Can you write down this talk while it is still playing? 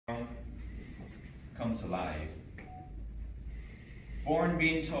come to life. Born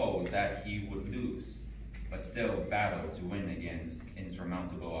being told that he would lose, but still battle to win against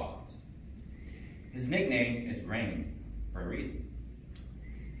insurmountable odds. His nickname is Reign for a reason.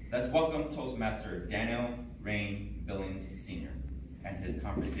 Let's welcome Toastmaster Knowledge2Reign Billings Sr. and his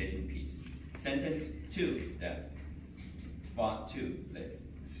conversation piece, Sentenced to Death, Fought to Live.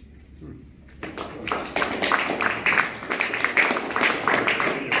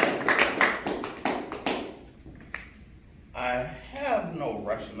 I have no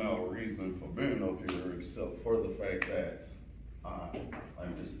rational reason for being up here except for the fact that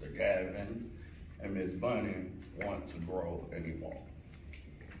Mr. Gavin and Ms. Bunny want to grow and evolve.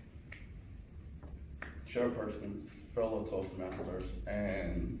 Chairpersons, fellow Toastmasters,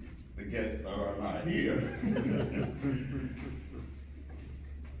 and the guests that are not here.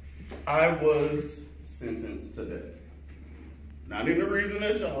 I was sentenced to death. Not in the reason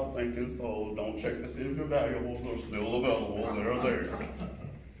that y'all thinking, so don't check to see if your valuables are still available. They're there.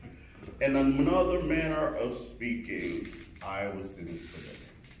 In another manner of speaking, I was sentenced to death.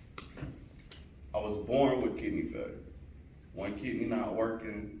 I was born with kidney failure. One kidney not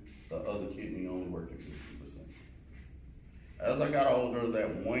working, the other kidney only working 50%. As I got older,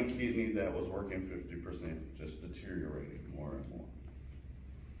 that one kidney that was working 50% just deteriorated more and more.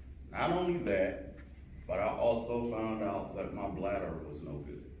 Not only that, but I also found out that my bladder was no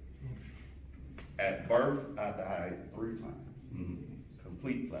good. At birth, I died 3 times,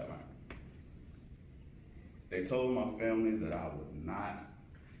 complete flatline. They told my family that I would not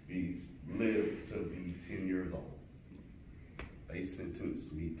live to be 10 years old. They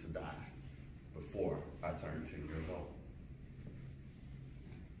sentenced me to die before I turned 10 years old.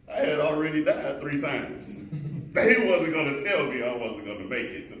 I had already died 3 times. They wasn't gonna tell me I wasn't gonna make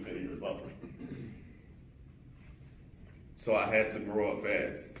it to 10 years old. So I had to grow up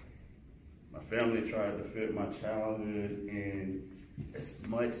fast. My family tried to fit my childhood in as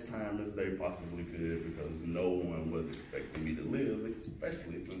much time as they possibly could because no one was expecting me to live,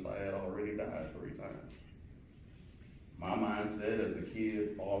 especially since I had already died 3 times. My mindset as a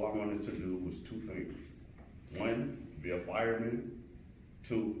kid, all I wanted to do was 2 things. 1, be a fireman.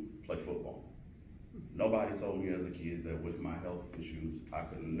 2, play football. Nobody told me as a kid that with my health issues, I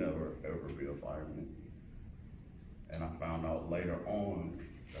could never, ever be a fireman. And I found out later on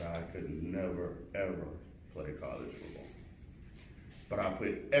that I could never, ever play college football. But I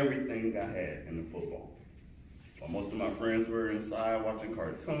put everything I had into football. While most of my friends were inside watching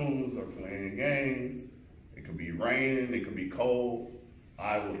cartoons or playing games, it could be raining, it could be cold,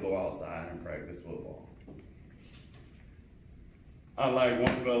 I would go outside and practice football. Unlike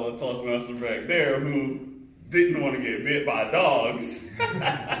one fellow Toastmaster back there who didn't want to get bit by dogs,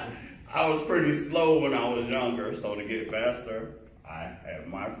 I was pretty slow when I was younger, so to get faster, I had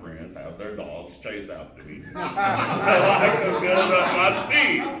my friends have their dogs chase after me so I could build up my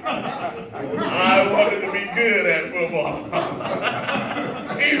speed. I wanted to be good at football,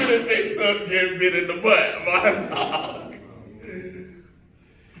 even if it took getting bit in the butt by a dog.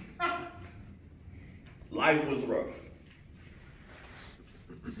 Life was rough.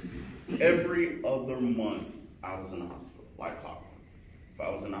 Every other month, I was in the hospital, like clockwork. If I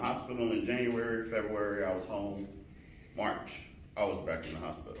was in the hospital in January, February, I was home. March, I was back in the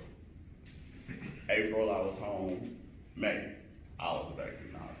hospital. April, I was home. May, I was back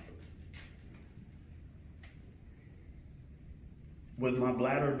in the hospital. With my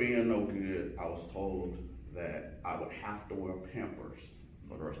bladder being no good, I was told that I would have to wear Pampers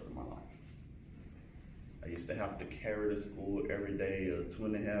for the rest of my life. I used to have to carry to school every day a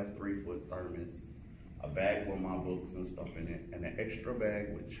 2.5, 3-foot thermos, a bag with my books and stuff in it, and an extra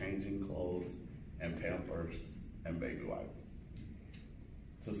bag with changing clothes and Pampers and baby wipes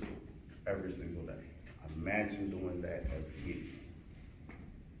to school every single day. Imagine doing that as a kid.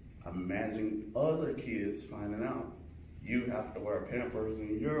 Imagine other kids finding out you have to wear Pampers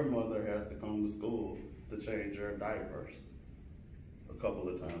and your mother has to come to school to change your diapers a couple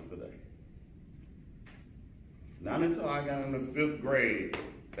of times a day. Not until I got in the 5th grade,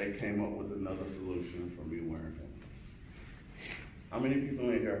 they came up with another solution for me wearing Pampers. How many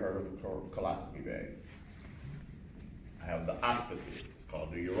people in here heard of a colostomy bag? I have the opposite. It's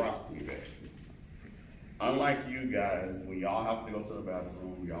called the urostomy bag. Unlike you guys, when y'all have to go to the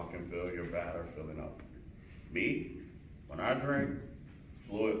bathroom, y'all can feel your bladder filling up. Me, when I drink,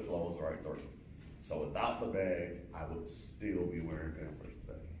 fluid flows right through. So without the bag, I would still be wearing Pampers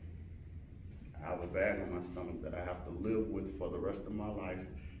today. I have a bag on my stomach that I have to live with for the rest of my life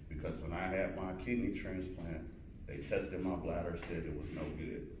because when I had my kidney transplant, they tested my bladder, said it was no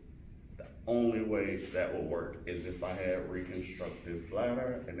good. The only way that would work is if I had reconstructive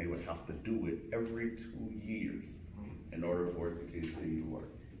bladder, and they would have to do it every 2 years in order for it to continue to work.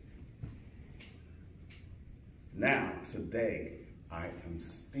 Now, today, I am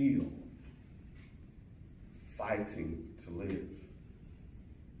still fighting to live.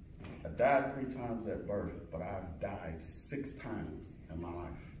 I died 3 times at birth, but I've died 6 times in my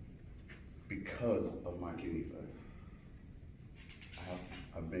life because of my kidney failure.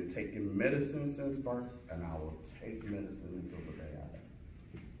 I've been taking medicine since birth, and I will take medicine until the day I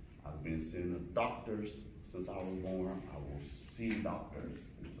die. I've been seeing the doctors since I was born. I will see doctors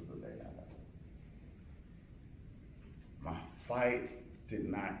until the day I die. My fight did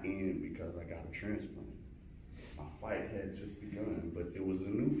not end because I got a transplant. My fight had just begun, but it was a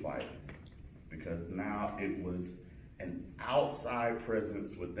new fight because now it was an outside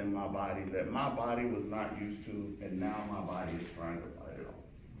presence within my body that my body was not used to, and now my body is trying to fight it off.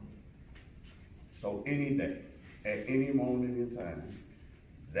 So any day, at any moment in time,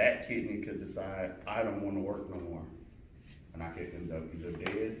 that kidney could decide, I don't want to work no more. And I could end up either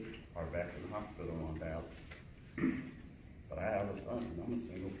dead or back in the hospital on dialysis. But I have a son, and I'm a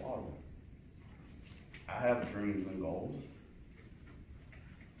single father. I have dreams and goals.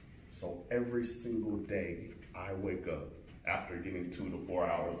 So every single day I wake up, after getting 2 to 4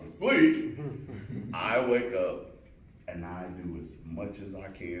 hours of sleep, I wake up and I do as much as I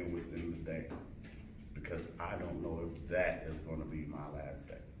can within the day, because I don't know if that is going to be my last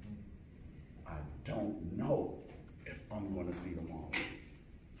day. I don't know if I'm going to see tomorrow.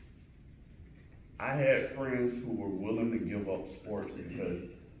 I had friends who were willing to give up sports because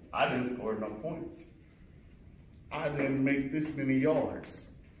I didn't score enough points. I didn't make this many yards.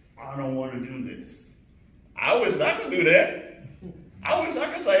 I don't want to do this. I wish I could do that. I wish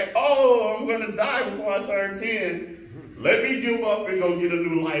I could say, oh, I'm going to die before I turn 10. Let me give up and go get a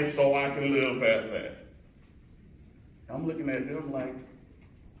new life so I can live past that. I'm looking at them like,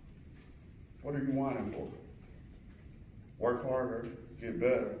 what are you whining for? Work harder, get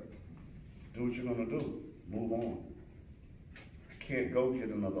better, do what you're going to do, move on. I can't go get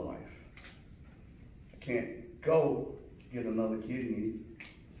another life. I can't go get another kidney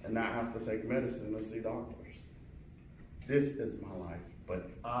and not have to take medicine and see doctors. This is my life,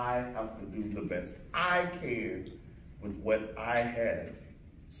 but I have to do the best I can with what I have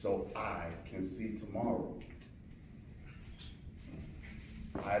so I can see tomorrow.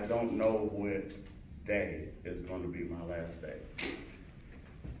 I don't know what day is going to be my last day,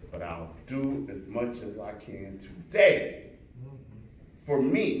 but I'll do as much as I can today for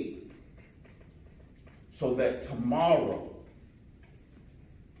me so that tomorrow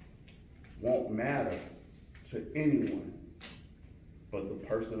won't matter to anyone but the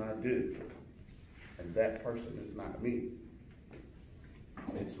person I did it for. And that person is not me.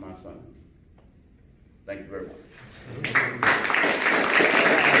 It's my son. Thank you very much.